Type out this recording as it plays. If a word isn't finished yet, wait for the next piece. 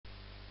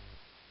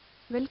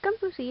Welcome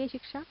to CA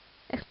Shiksha,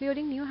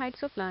 exploring new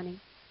heights of learning.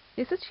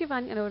 This is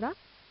Shivani Arora,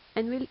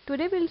 and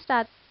today we'll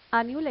start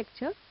our new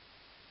lecture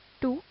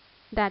 2,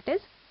 that is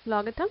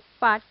Logarithm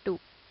Part 2.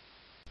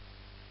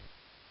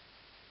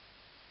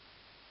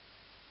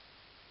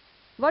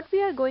 What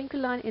we are going to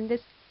learn in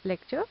this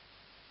lecture: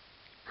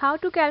 how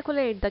to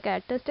calculate the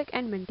characteristic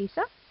and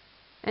mantissa,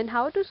 and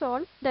how to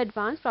solve the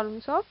advanced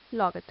problems of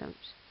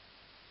logarithms.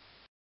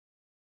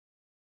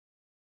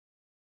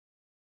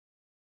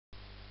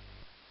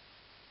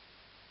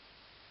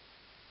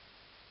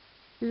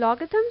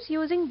 Logarithms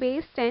using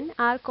base 10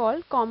 are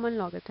called common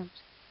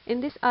logarithms.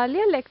 In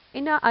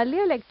our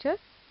earlier lecture,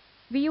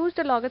 we used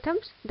the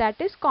logarithms, that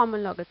is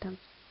common logarithms,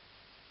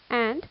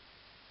 and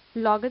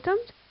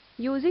logarithms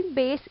using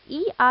base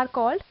e are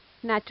called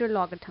natural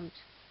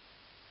logarithms.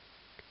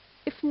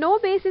 If no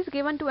base is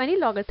given to any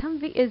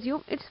logarithm, we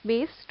assume its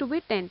base to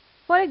be 10.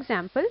 For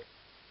example,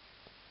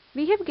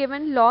 we have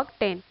given log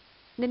 10,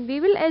 then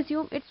we will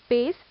assume its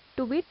base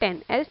to be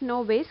 10 as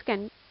no base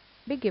can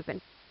be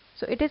given.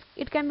 So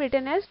it can be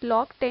written as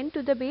log 10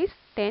 to the base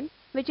 10,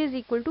 which is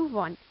equal to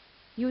 1.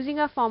 Using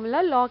our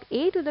formula, log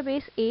a to the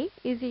base a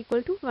is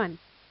equal to 1.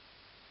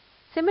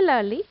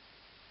 Similarly,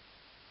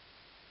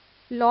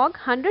 log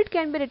 100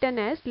 can be written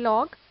as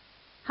log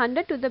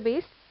 100 to the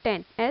base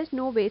 10 as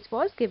no base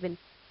was given.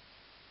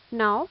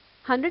 Now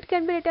 100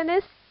 can be written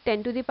as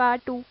 10 to the power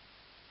 2.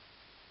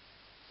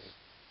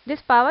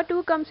 This power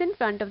 2 comes in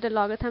front of the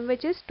logarithm,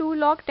 which is 2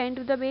 log 10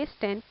 to the base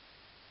 10,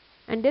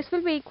 and this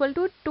will be equal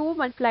to 2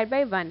 multiplied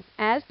by 1,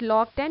 as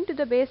log 10 to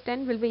the base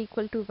 10 will be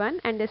equal to 1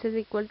 and this is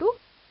equal to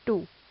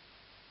 2.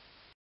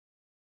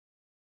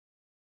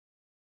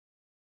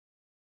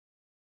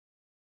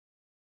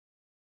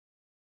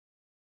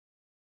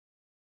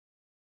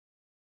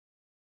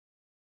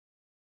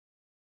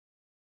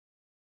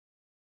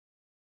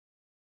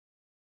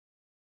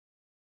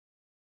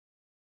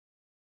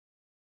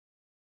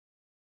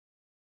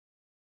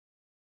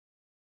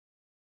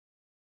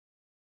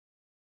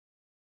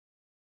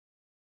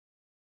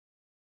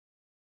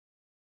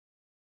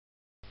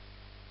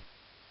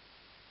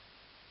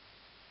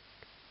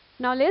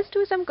 Now let's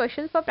do some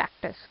questions for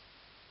practice.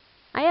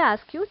 I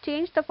ask you,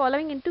 change the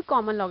following into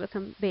common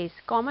logarithm base.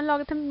 Common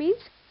logarithm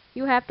means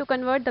you have to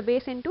convert the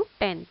base into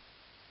 10.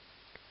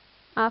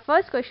 Our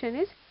first question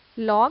is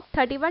log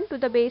 31 to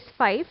the base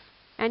 5,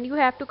 and you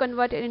have to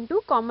convert it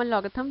into common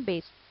logarithm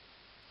base.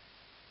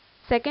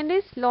 Second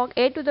is log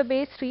 8 to the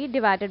base 3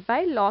 divided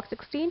by log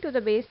 16 to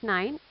the base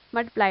 9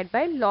 multiplied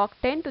by log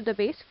 10 to the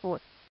base 4.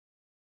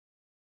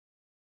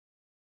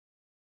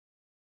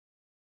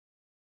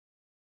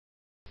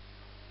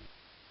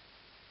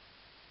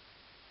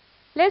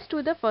 Let's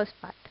do the first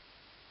part.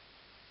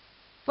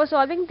 For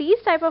solving these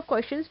type of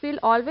questions, we'll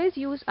always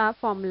use our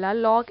formula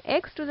log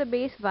x to the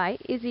base y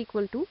is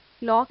equal to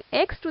log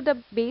x to the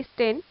base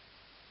 10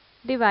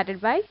 divided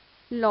by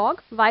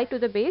log y to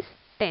the base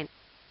 10.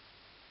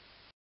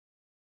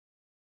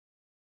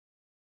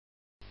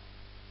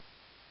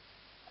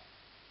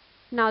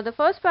 Now the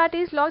first part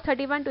is log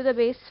 31 to the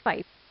base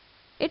 5.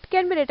 It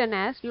can be written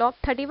as log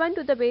 31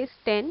 to the base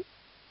 10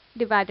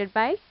 divided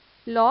by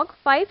log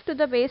 5 to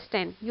the base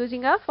 10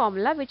 using our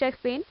formula which I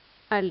explained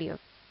earlier.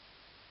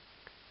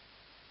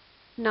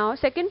 Now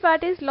second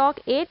part is log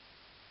 8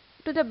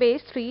 to the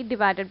base 3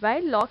 divided by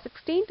log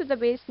 16 to the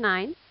base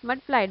 9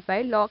 multiplied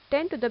by log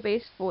 10 to the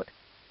base 4.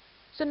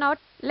 So now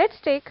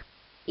let's take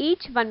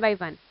each one by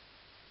one.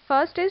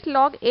 First is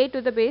log 8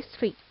 to the base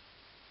 3.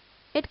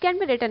 It can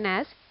be written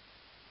as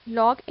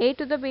log 8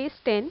 to the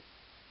base 10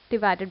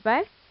 divided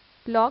by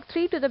log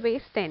 3 to the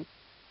base 10.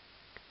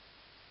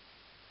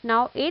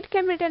 Now 8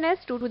 can be written as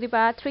 2 to the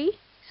power 3,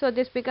 so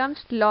this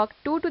becomes log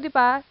 2 to the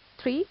power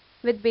 3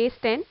 with base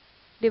 10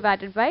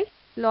 divided by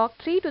log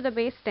 3 to the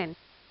base 10,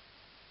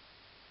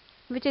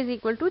 which is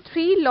equal to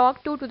 3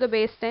 log 2 to the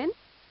base 10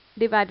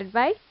 divided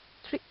by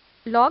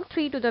log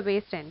 3 to the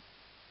base 10.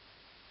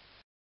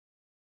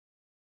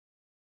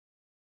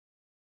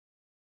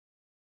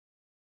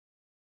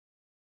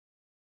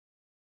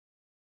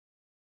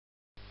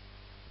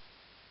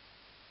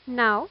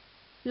 Now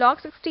log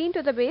 16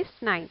 to the base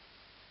 9.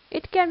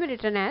 It can be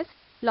written as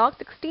log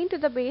 16 to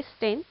the base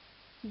 10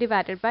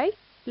 divided by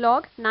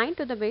log 9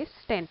 to the base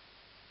 10,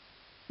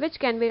 which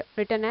can be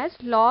written as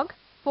log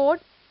 4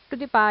 to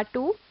the power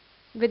 2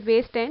 with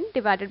base 10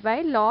 divided by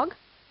log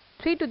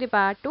 3 to the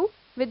power 2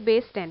 with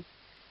base 10.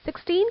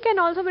 16 can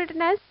also be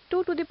written as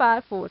 2 to the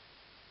power 4.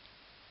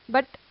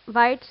 But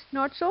why it's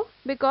not so?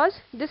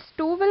 Because this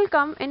 2 will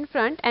come in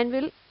front and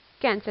will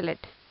cancel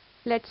it.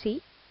 Let's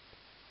see.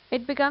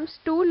 It becomes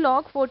 2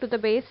 log 4 to the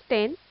base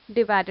 10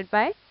 divided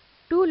by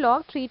 2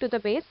 log 3 to the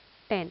base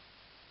 10.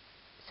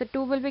 So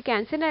 2 will be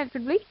cancelled and it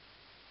will be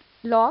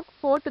log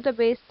 4 to the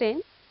base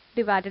 10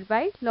 divided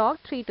by log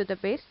 3 to the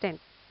base 10.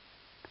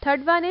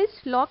 Third one is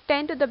log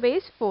 10 to the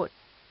base 4.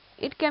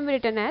 It can be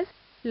written as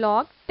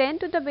log 10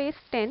 to the base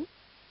 10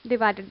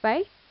 divided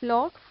by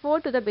log 4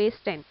 to the base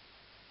 10.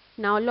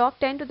 Now log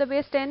 10 to the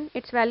base 10,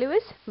 its value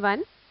is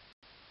 1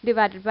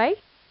 divided by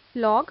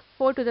log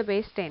 4 to the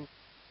base 10.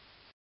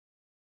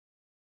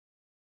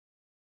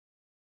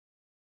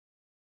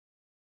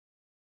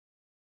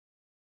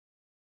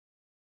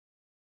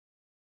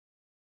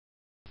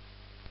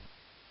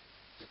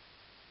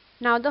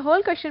 Now the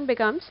whole question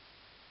becomes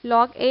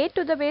log 8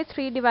 to the base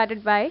 3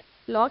 divided by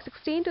log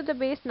 16 to the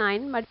base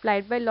 9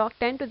 multiplied by log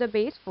 10 to the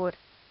base 4.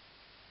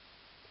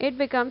 It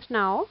becomes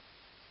now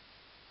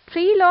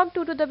 3 log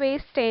 2 to the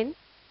base 10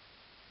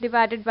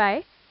 divided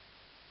by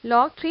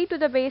log 3 to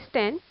the base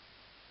 10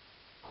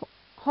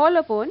 whole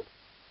upon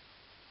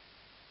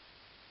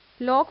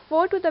log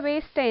 4 to the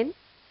base 10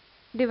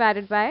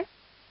 divided by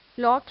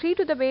log 3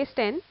 to the base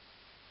 10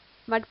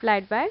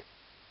 multiplied by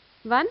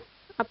 1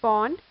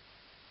 upon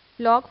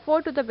log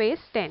 4 to the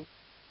base 10.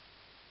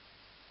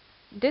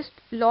 This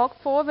log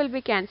 4 will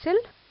be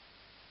cancelled,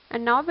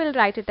 and now we'll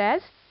write it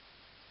as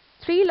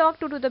 3 log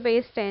 2 to the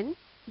base 10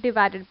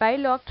 divided by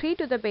log 3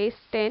 to the base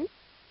 10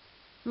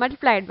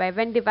 multiplied by,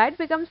 when divide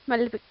becomes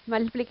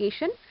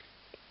multiplication,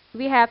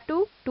 we have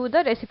to do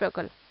the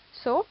reciprocal.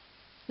 So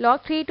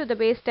log 3 to the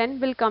base 10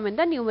 will come in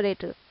the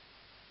numerator.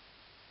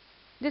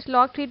 This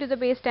log 3 to the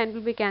base 10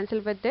 will be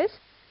cancelled with this,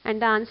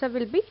 and the answer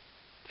will be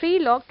 3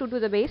 log 2 to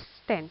the base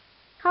 10.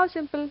 How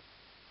simple!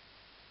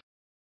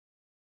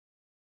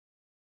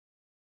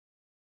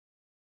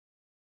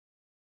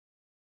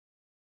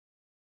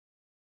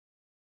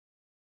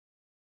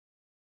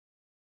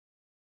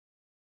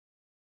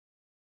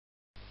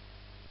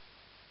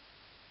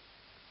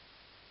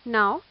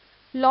 Now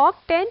log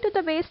 10 to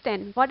the base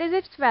 10, what is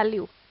its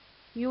value?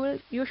 You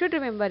should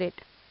remember it.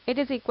 It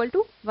is equal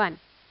to 1.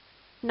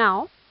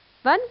 Now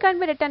 1 can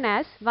be written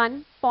as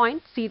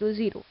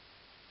 1.00.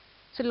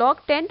 So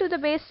log 10 to the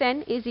base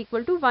 10 is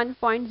equal to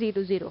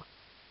 1.00.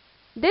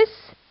 This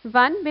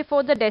 1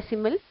 before the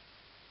decimal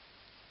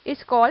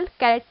is called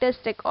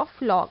characteristic of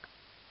log,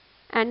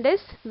 and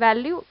this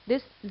value,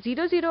 this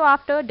 00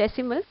 after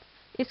decimal,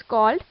 is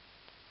called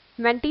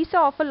mantissa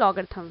of a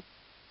logarithm.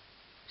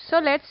 So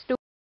let's do.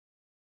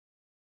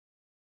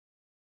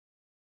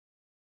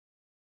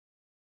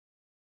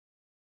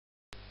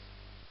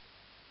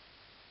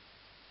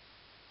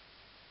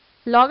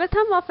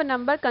 Logarithm of a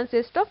number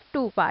consists of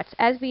two parts,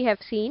 as we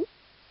have seen.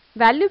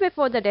 Value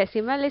before the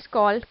decimal is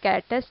called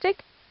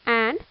characteristic,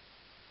 and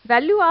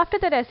value after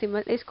the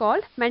decimal is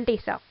called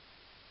mantissa.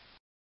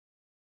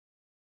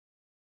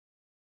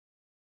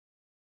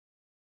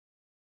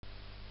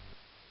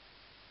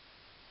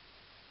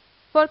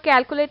 For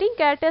calculating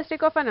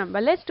characteristic of a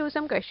number, let's do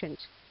some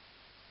questions.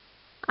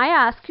 I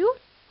ask you,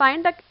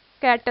 find the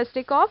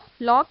characteristic of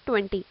log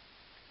 20.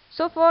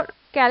 So for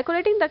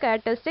calculating the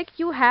characteristic,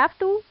 you have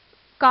to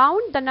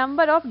count the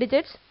number of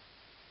digits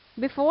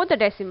before the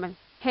decimal.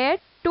 Here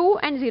 2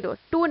 and 0,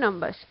 two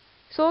numbers.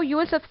 So you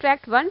will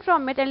subtract 1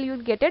 from it and you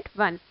will get it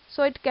 1.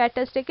 So its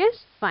characteristic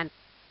is 1.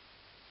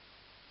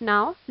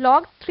 Now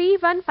log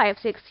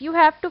 3156, you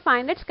have to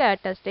find its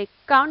characteristic.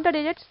 Count the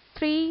digits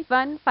 3,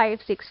 1,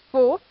 5, 6,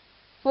 4.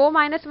 4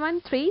 minus 1,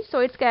 3. So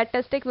its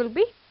characteristic will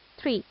be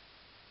 3.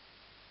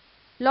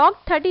 Log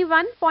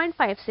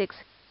 31.56.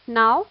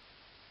 Now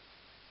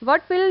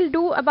what we'll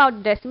do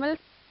about decimal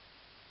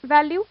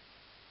value?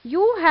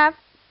 You have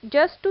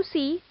just to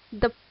see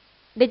the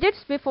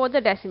digits before the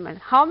decimal.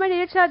 How many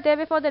digits are there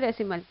before the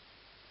decimal?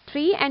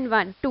 3 and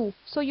 1, 2.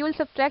 So you will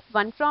subtract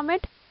 1 from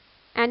it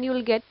and you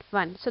will get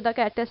 1. So the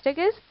characteristic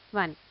is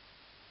 1.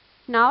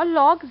 Now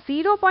log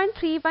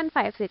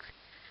 0.3156.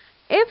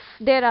 If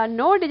there are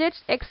no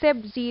digits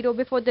except 0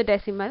 before the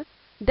decimal,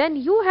 then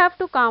you have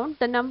to count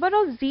the number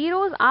of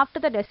zeros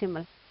after the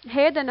decimal.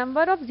 Here the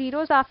number of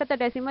zeros after the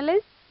decimal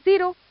is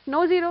 0.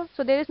 No 0.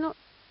 So there is no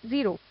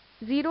 0.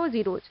 0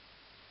 zeros.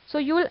 So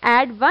you will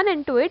add 1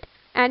 into it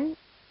and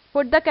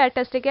put the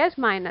characteristic as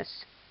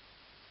minus.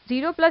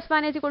 0 plus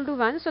 1 is equal to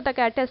 1. So the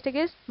characteristic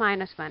is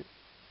minus 1.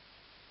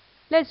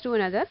 Let's do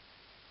another.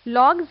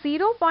 Log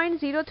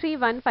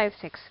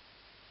 0.03156.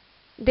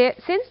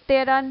 Since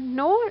there are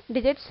no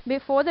digits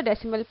before the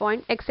decimal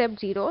point except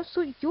 0,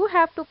 so you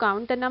have to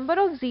count the number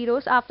of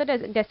zeros after the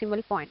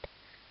decimal point.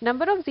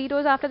 Number of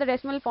zeros after the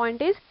decimal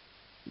point is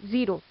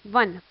 0,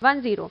 1,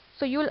 1 0.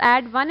 So you will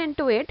add 1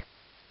 into it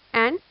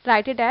and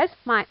write it as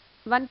 1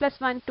 plus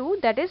 1, 2,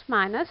 that is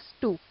minus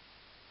 2.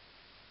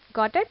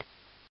 Got it?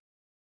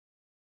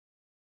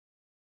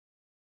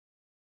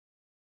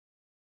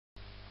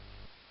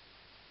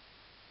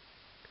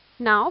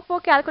 Now for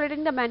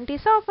calculating the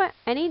mantissa of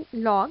any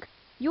log,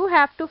 you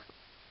have to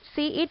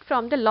see it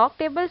from the log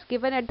tables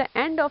given at the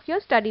end of your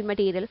study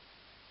material.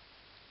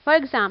 For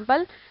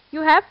example,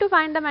 you have to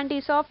find the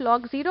mantissa of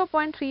log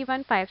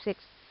 0.3156.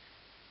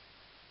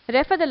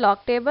 Refer the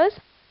log tables.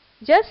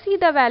 Just see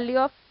the value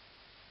of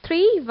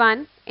 3,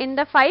 1 in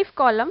the 5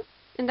 column,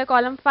 in the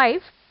column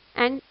 5,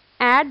 and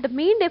add the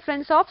mean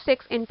difference of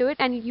 6 into it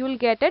and you will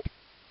get it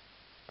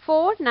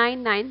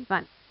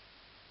 4991.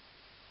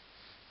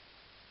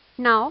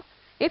 Now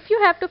if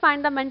you have to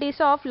find the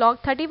mantissa of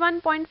log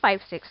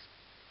 31.56,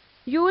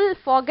 you will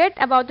forget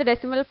about the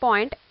decimal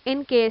point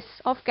in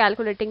case of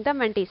calculating the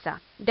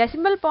mantissa.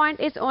 Decimal point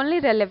is only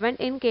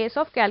relevant in case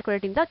of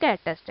calculating the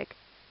characteristic.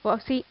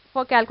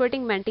 For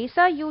calculating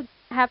mantissa, you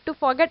have to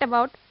forget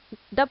about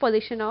the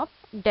position of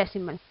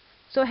decimal.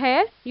 So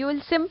here you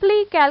will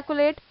simply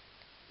calculate,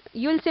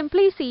 you will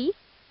simply see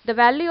the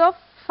value of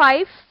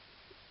 5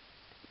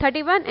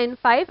 31 in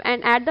 5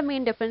 and add the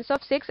mean difference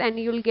of 6 and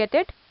you will get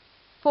it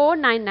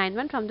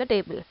 4991 from the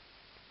table.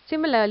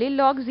 Similarly,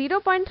 log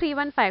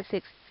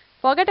 0.3156.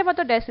 Forget about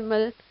the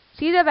decimal,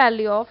 see the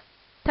value of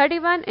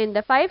 31 in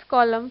the 5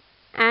 column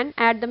and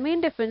add the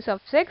mean difference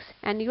of 6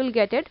 and you will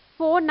get it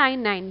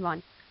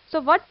 4991. So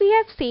what we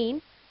have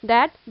seen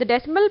that the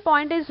decimal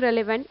point is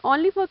relevant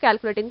only for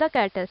calculating the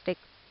characteristic.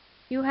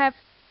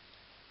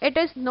 It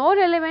is not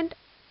relevant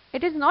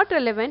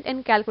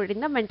in calculating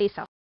the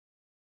mantissa.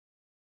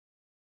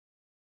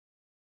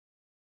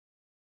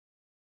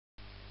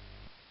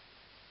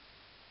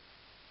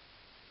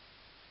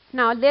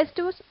 Now let's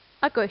do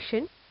a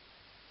question.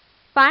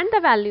 Find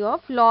the value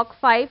of log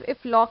 5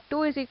 if log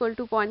 2 is equal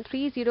to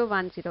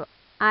 0.3010.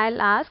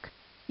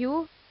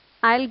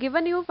 I'll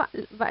given you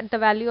the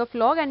value of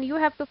log and you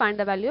have to find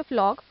the value of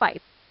log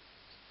 5.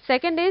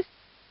 Second is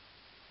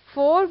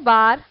 4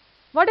 bar.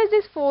 What is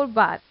this 4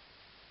 bar?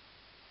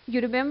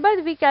 You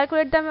remember we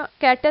calculate the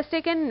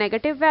characteristic in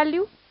negative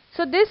value.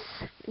 So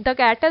the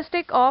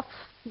characteristic of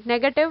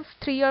negative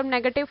 3 or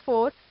negative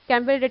 4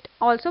 can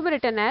also be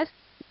written as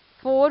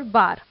 4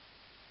 bar.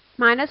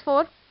 Minus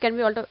 4 can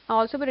be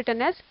also be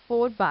written as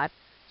 4 bar.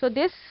 So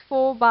this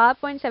 4 bar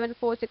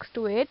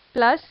 0.74628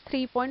 plus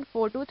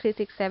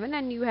 3.42367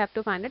 and you have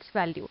to find its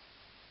value.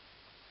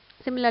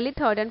 Similarly,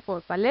 third and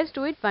fourth bar. Let's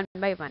do it one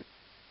by one.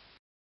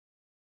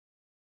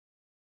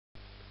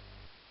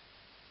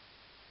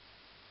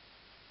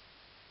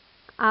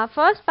 Our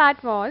first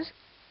part was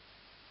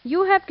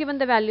you have given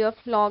the value of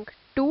log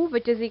 2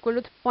 which is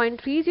equal to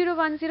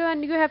 0.3010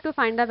 and you have to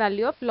find the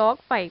value of log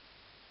 5.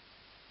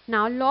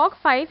 Now log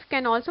 5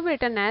 can also be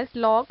written as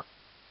log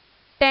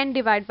 10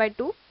 divided by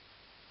 2.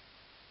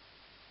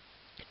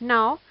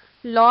 Now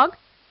log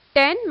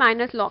 10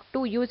 minus log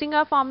 2 using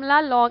our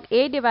formula log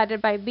a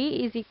divided by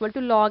b is equal to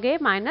log a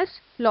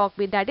minus log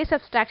b, that is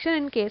subtraction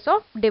in case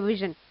of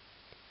division.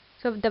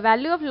 So the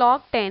value of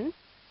log 10,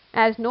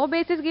 as no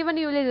base is given,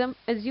 you will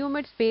assume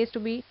its base to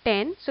be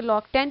 10. So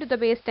log 10 to the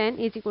base 10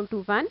 is equal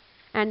to 1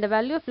 and the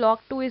value of log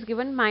 2 is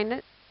given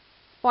minus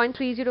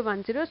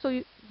 0.3010.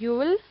 So you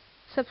will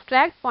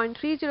subtract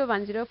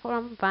 0.3010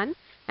 from 1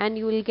 and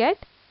you will get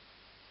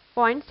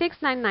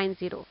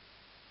 0.6990.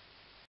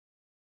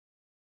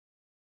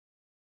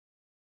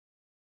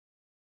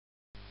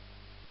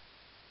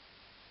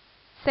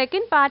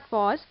 Second part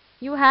was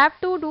you have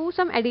to do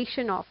some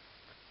addition of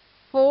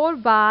 4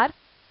 bar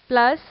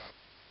plus,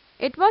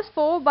 it was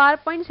 4 bar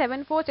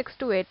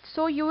 0.74628.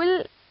 So you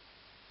will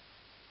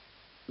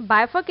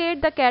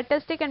bifurcate the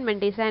characteristic and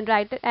mantissa and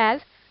write it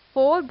as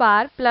 4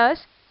 bar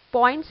plus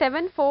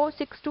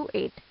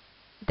 0.74628.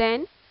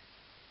 Then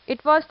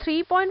it was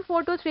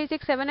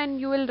 3.42367 and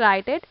you will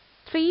write it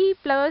 3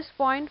 plus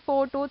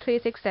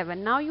 0.42367.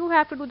 Now you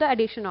have to do the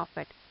addition of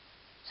it.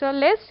 So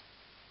let's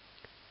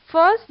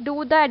first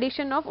do the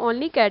addition of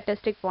only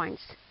characteristic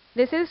points.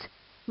 This is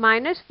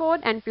minus 4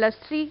 and plus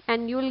 3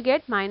 and you will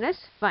get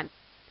minus 1.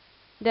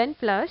 Then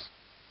plus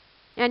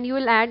and you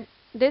will add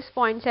this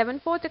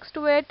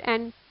 0.74628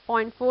 and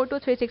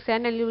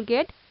 0.42367 and you will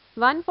get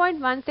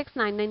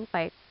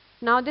 1.16995.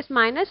 Now this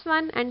minus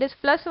 1 and this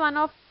plus 1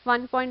 of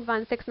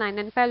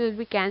 1.16995 will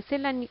be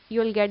cancelled and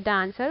you will get the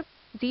answer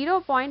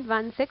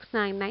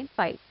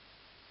 0.16995.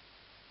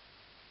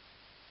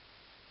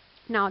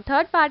 Now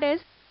third part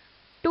is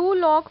 2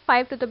 log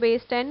 5 to the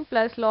base 10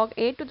 plus log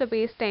 8 to the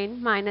base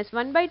 10 minus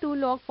 1 by 2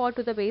 log 4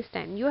 to the base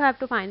 10. You have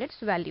to find its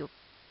value.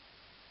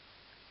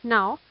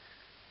 Now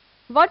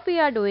what we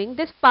are doing,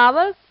 this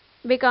power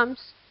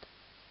becomes,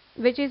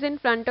 which is in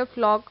front of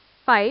log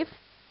 5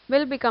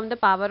 will become the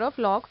power of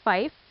log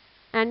 5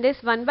 and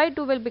this 1 by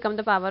 2 will become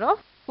the power of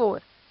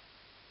 4.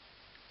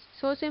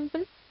 So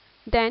simple.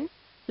 Then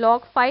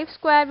log 5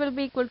 square will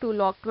be equal to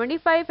log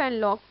 25 and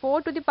log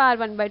 4 to the power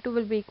 1 by 2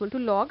 will be equal to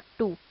log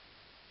 2.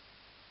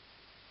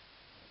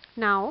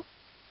 Now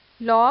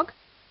log,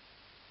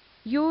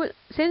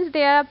 since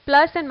there are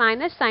plus and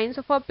minus signs,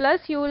 so for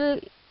plus you will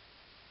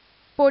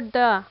put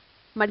the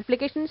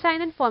multiplication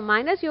sign and for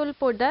minus you will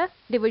put the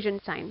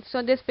division sign.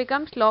 So this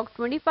becomes log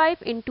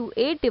 25 into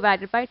 8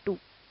 divided by 2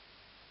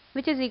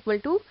 which is equal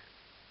to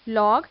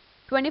log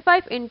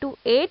 25 into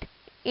 8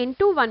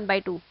 into 1 by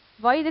 2.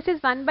 Why this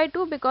is 1 by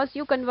 2? Because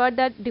you convert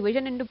the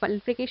division into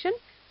multiplication,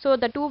 so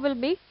the 2 will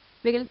be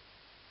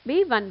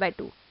 1 by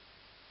 2.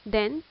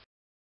 Then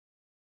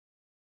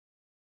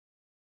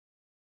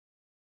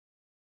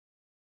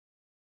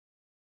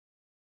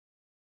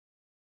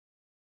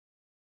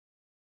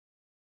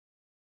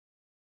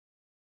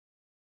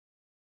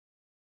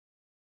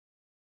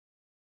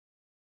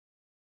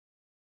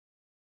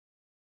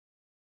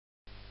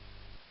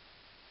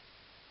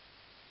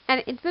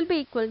and it will be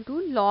equal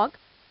to log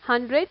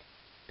 100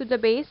 to the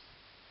base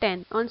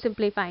 10 on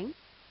simplifying.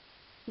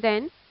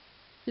 Then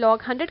log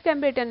 100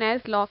 can be written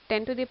as log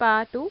 10 to the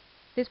power 2.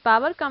 This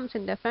power comes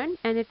in the front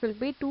and it will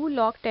be 2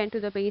 log 10 to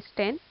the base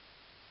 10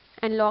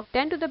 and log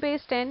 10 to the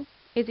base 10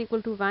 is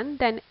equal to 1.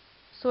 Then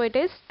so it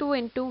is 2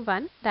 into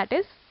 1, that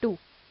is 2.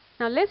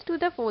 Now let's do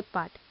the fourth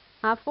part.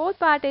 Our fourth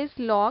part is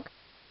log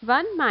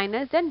 1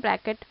 minus then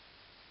bracket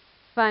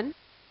 1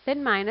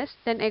 then minus,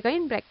 then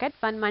again bracket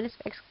 1 minus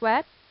x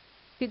square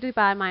to the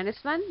power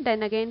minus 1,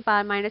 then again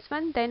power minus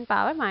 1, then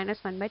power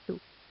minus 1 by 2.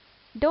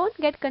 Don't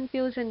get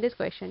confused in this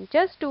question.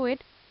 Just do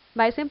it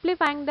by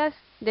simplifying this,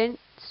 then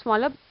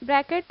smaller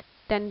bracket,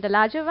 then the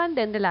larger one,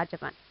 then the larger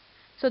one.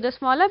 So the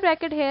smaller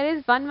bracket here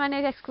is 1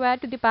 minus x square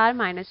to the power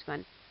minus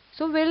 1.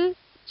 So we'll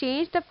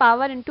change the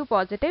power into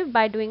positive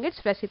by doing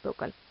its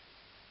reciprocal.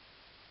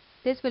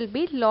 This will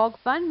be log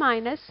 1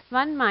 minus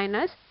 1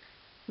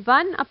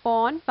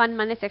 upon 1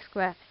 minus x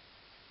square.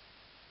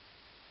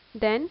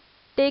 Then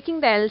taking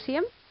the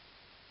LCM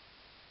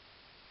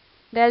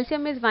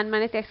is 1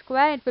 minus x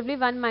square. It will be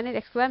 1 minus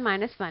x square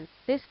minus 1.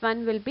 This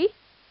 1 will be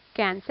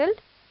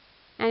cancelled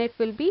and it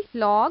will be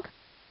log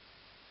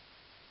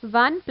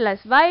 1 plus.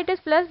 Why it is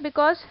plus?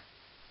 Because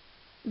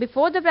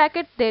before the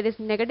bracket there is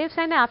negative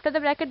sign and after the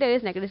bracket there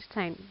is negative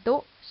sign.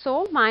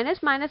 So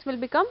minus minus will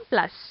become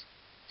plus.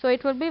 So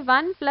it will be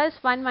 1 plus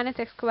 1 minus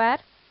x square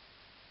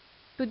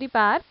to the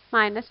power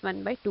minus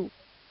 1 by 2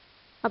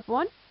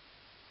 upon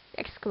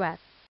x square.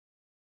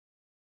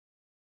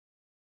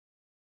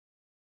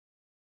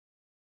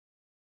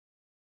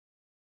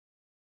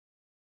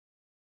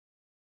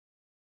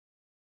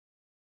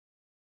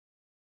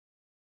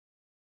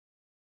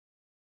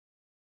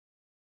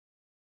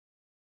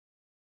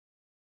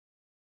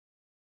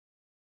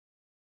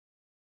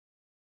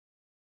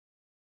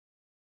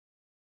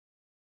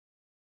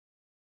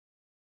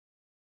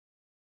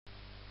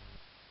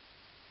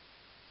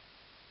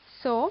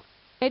 So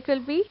it will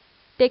be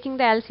taking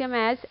the LCM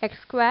as x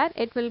square.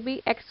 It will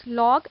be x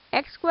log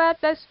x square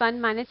plus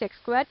 1 minus x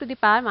square to the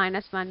power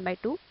minus 1 by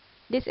 2.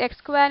 This x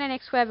square and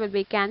x square will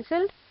be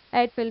cancelled.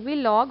 It will be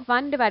log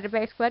 1 divided by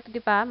x square to the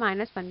power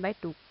minus 1 by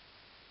 2.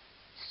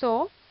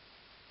 So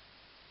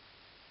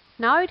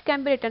now it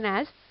can be written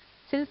as,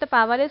 since the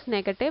power is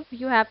negative,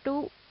 you have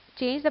to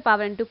change the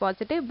power into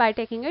positive by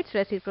taking its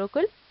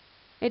reciprocal.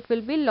 It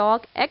will be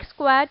log x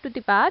square to the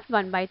power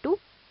 1 by 2.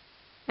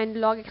 And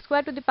log x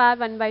square to the power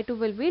 1 by 2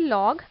 will be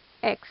log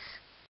x.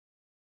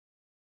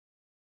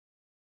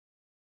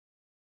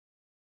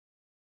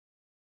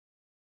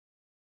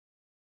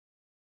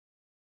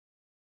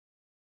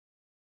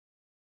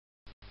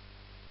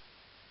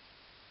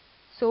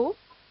 So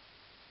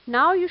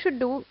now you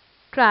should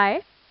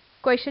try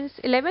questions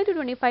 11 to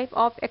 25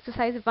 of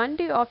exercise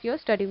 1D of your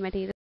study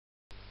material.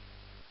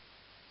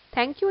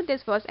 Thank you.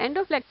 This was end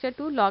of lecture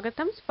 2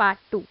 logarithms part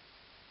 2.